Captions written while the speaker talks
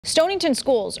Stonington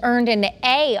schools earned an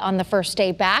A on the first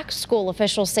day back. School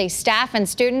officials say staff and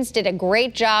students did a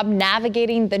great job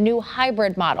navigating the new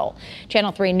hybrid model.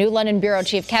 Channel 3 New London Bureau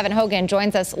Chief Kevin Hogan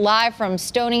joins us live from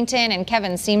Stonington. And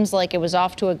Kevin, seems like it was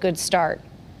off to a good start.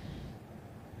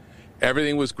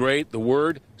 Everything was great. The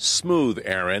word smooth,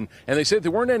 Aaron. And they said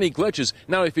there weren't any glitches.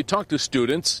 Now, if you talk to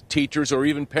students, teachers, or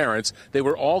even parents, they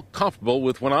were all comfortable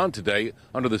with what went on today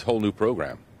under this whole new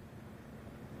program.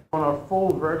 On our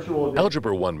full virtual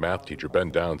Algebra 1 math teacher Ben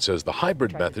Down says the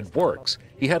hybrid method works.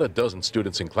 He had a dozen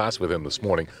students in class with him this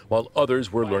morning, while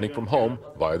others were learning from home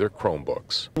via their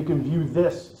Chromebooks. They can view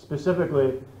this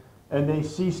specifically, and they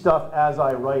see stuff as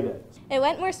I write it. It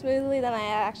went more smoothly than I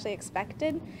actually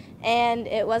expected, and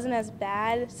it wasn't as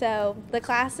bad, so the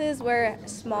classes were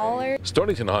smaller.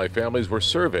 Stonington High families were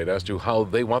surveyed as to how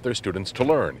they want their students to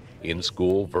learn, in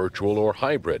school, virtual, or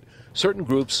hybrid. Certain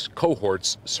groups,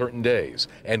 cohorts, certain days,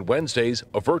 and Wednesdays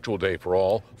a virtual day for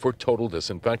all for total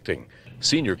disinfecting.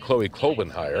 Senior Chloe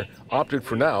Klobenheier opted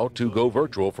for now to go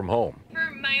virtual from home.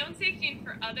 For my own safety and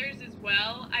for others as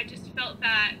well, I just felt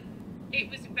that it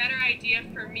was a better idea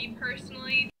for me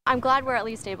personally. I'm glad we're at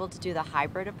least able to do the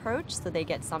hybrid approach so they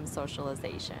get some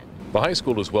socialization. The high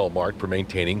school is well marked for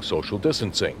maintaining social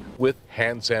distancing with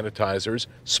hand sanitizers,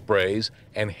 sprays,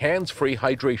 and hands-free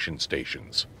hydration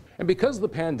stations. And because of the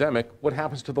pandemic, what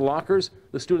happens to the lockers?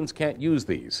 The students can't use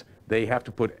these. They have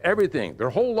to put everything,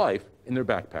 their whole life, in their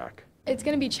backpack. It's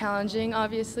going to be challenging,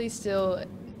 obviously, still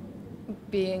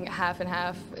being half and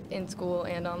half in school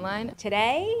and online.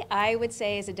 Today, I would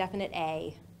say is a definite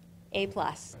A+.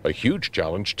 A huge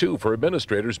challenge, too, for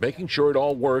administrators making sure it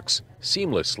all works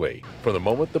seamlessly from the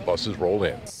moment the buses roll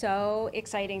in. So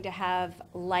exciting to have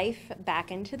life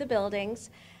back into the buildings.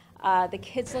 The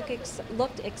kids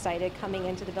looked excited coming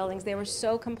into the buildings. They were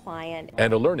so compliant.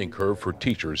 And a learning curve for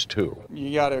teachers, too.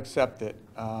 You got to accept it.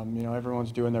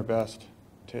 Everyone's doing their best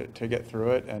to get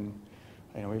through it, and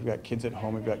we've got kids at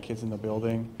home, we've got kids in the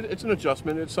building. It's an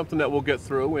adjustment. It's something that we'll get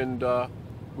through, and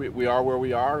we are where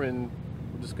we are, and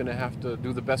we're just going to have to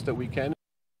do the best that we can.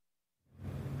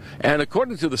 And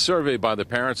according to the survey by the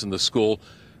parents in the school,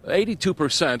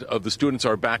 82% of the students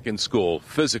are back in school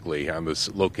physically on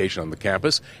this location on the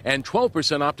campus, and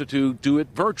 12% opted to do it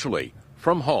virtually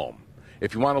from home.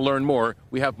 If you want to learn more,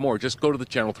 we have more. Just go to the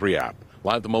Channel 3 app.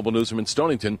 Live the mobile newsroom in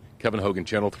Stonington, Kevin Hogan,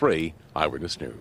 Channel 3 Eyewitness News.